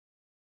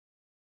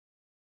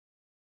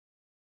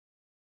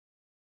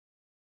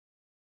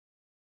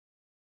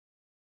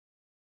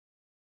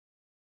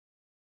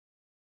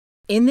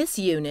In this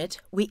unit,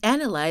 we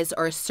analyze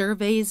our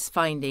survey's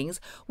findings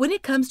when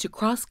it comes to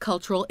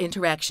cross-cultural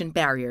interaction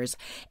barriers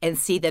and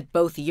see that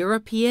both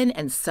European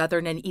and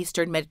Southern and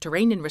Eastern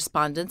Mediterranean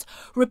respondents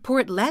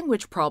report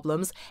language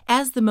problems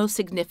as the most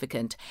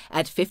significant,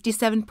 at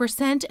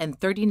 57% and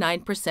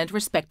 39%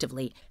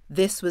 respectively.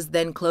 This was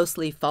then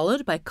closely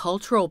followed by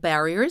cultural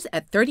barriers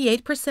at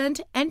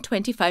 38% and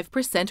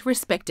 25%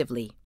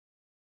 respectively.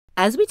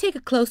 As we take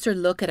a closer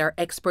look at our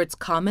experts'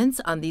 comments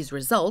on these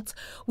results,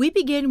 we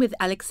begin with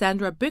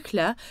Alexandra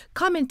Büchler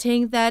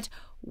commenting that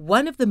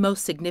one of the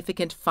most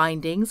significant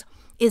findings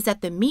is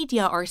that the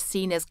media are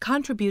seen as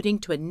contributing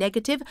to a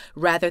negative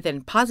rather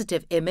than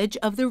positive image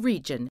of the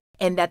region,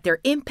 and that their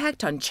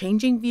impact on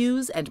changing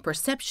views and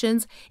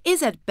perceptions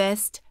is at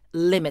best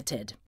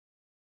limited.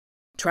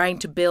 Trying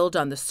to build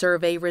on the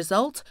survey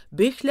results,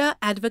 Büchler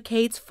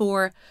advocates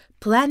for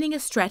planning a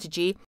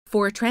strategy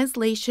for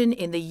translation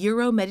in the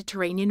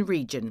Euro-Mediterranean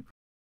region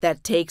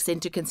that takes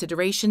into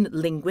consideration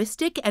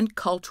linguistic and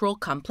cultural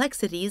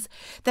complexities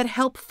that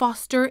help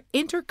foster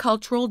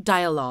intercultural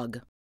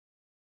dialogue.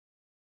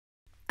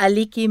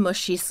 Aliki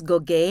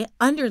Moschis-Goguet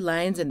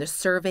underlines in the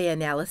survey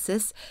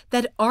analysis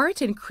that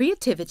art and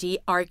creativity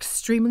are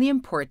extremely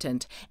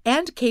important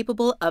and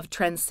capable of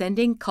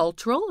transcending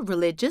cultural,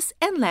 religious,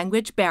 and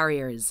language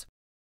barriers.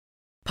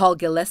 Paul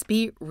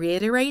Gillespie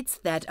reiterates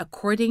that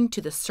according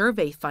to the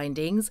survey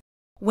findings,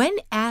 when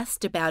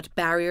asked about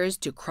barriers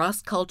to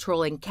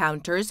cross-cultural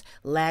encounters,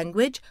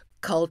 language,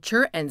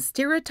 culture, and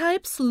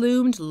stereotypes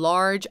loomed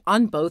large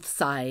on both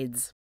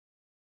sides.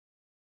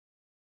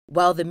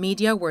 While the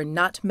media were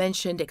not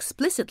mentioned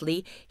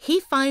explicitly,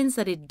 he finds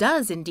that it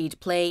does indeed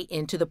play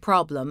into the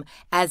problem,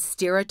 as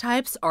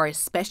stereotypes are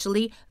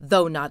especially,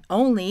 though not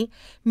only,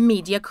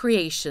 media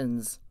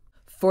creations.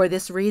 For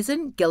this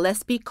reason,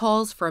 Gillespie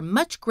calls for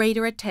much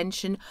greater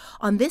attention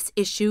on this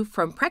issue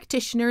from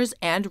practitioners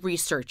and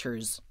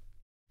researchers.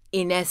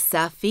 Ines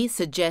Safi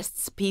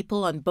suggests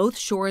people on both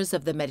shores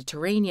of the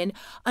Mediterranean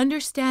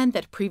understand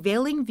that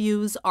prevailing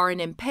views are an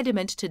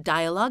impediment to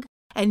dialogue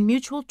and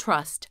mutual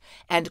trust,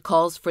 and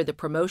calls for the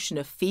promotion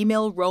of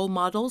female role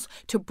models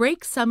to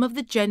break some of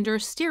the gender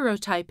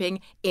stereotyping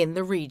in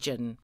the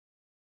region.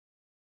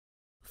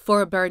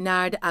 For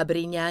Bernard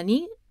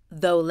Abrignani,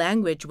 though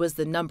language was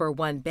the number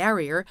one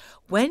barrier,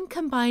 when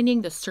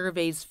combining the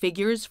survey's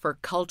figures for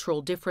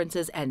cultural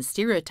differences and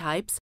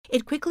stereotypes,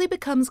 it quickly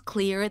becomes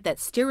clear that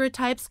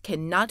stereotypes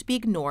cannot be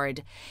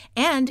ignored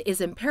and is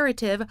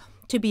imperative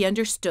to be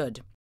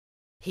understood.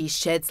 He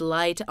sheds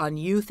light on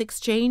youth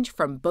exchange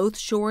from both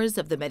shores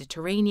of the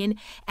Mediterranean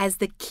as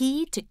the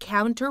key to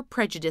counter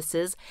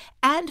prejudices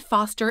and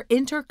foster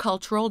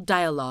intercultural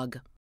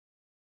dialogue.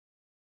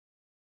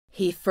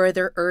 He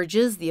further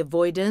urges the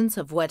avoidance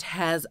of what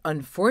has,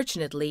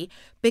 unfortunately,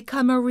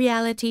 become a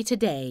reality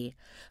today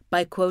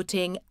by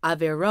quoting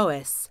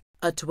Averroes,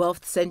 a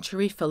 12th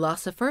century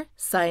philosopher,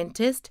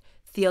 scientist,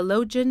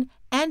 theologian,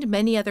 and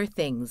many other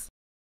things.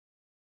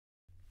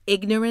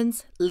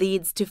 Ignorance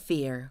leads to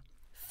fear.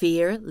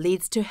 Fear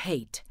leads to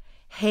hate.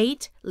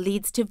 Hate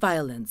leads to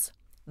violence.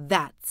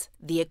 That's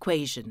the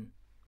equation.